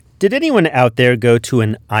Did anyone out there go to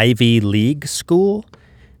an Ivy League school?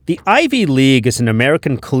 The Ivy League is an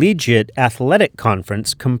American collegiate athletic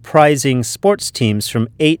conference comprising sports teams from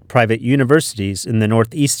 8 private universities in the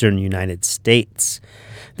northeastern United States.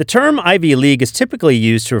 The term Ivy League is typically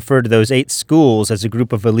used to refer to those 8 schools as a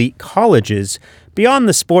group of elite colleges beyond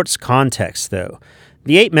the sports context, though.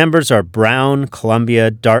 The 8 members are Brown,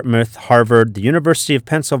 Columbia, Dartmouth, Harvard, the University of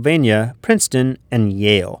Pennsylvania, Princeton, and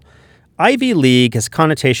Yale. Ivy League has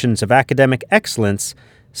connotations of academic excellence,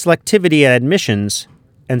 selectivity at admissions,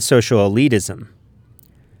 and social elitism.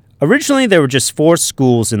 Originally, there were just 4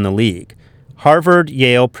 schools in the league: Harvard,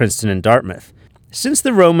 Yale, Princeton, and Dartmouth. Since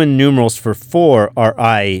the Roman numerals for 4 are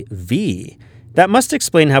IV, that must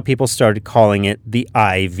explain how people started calling it the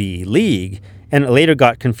Ivy League, and it later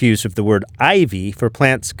got confused with the word ivy for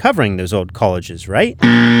plants covering those old colleges, right?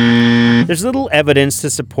 There's little evidence to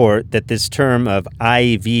support that this term of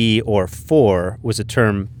IV or 4 was a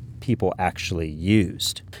term people actually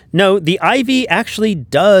used. No, the ivy actually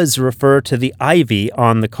does refer to the ivy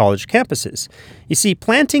on the college campuses. You see,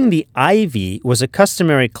 planting the ivy was a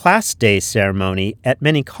customary class day ceremony at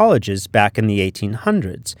many colleges back in the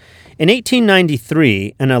 1800s. In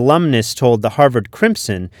 1893, an alumnus told the Harvard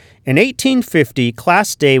Crimson, in 1850,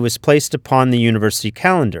 Class Day was placed upon the university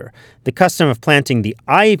calendar. The custom of planting the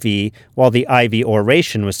ivy while the ivy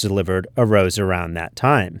oration was delivered arose around that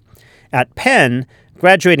time. At Penn,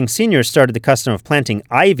 graduating seniors started the custom of planting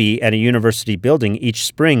ivy at a university building each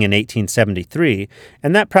spring in 1873,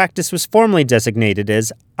 and that practice was formally designated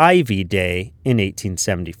as Ivy Day in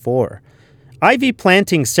 1874. Ivy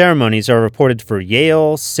planting ceremonies are reported for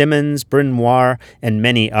Yale, Simmons, Bryn Mawr, and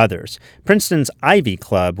many others. Princeton's Ivy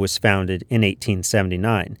Club was founded in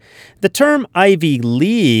 1879. The term Ivy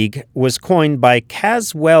League was coined by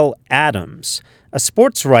Caswell Adams, a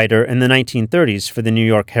sports writer in the 1930s for the New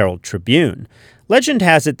York Herald Tribune. Legend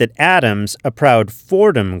has it that Adams, a proud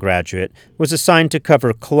Fordham graduate, was assigned to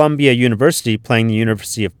cover Columbia University playing the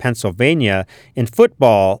University of Pennsylvania in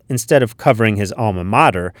football instead of covering his alma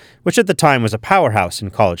mater, which at the time was a powerhouse in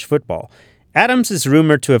college football. Adams is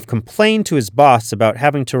rumored to have complained to his boss about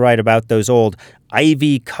having to write about those old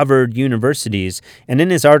ivy-covered universities, and in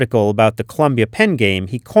his article about the Columbia-Penn game,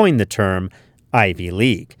 he coined the term Ivy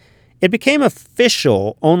League. It became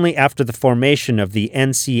official only after the formation of the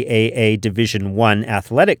NCAA Division I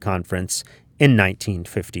Athletic Conference in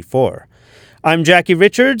 1954. I'm Jackie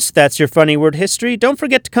Richards. That's your Funny Word History. Don't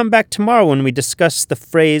forget to come back tomorrow when we discuss the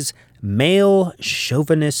phrase male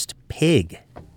chauvinist pig.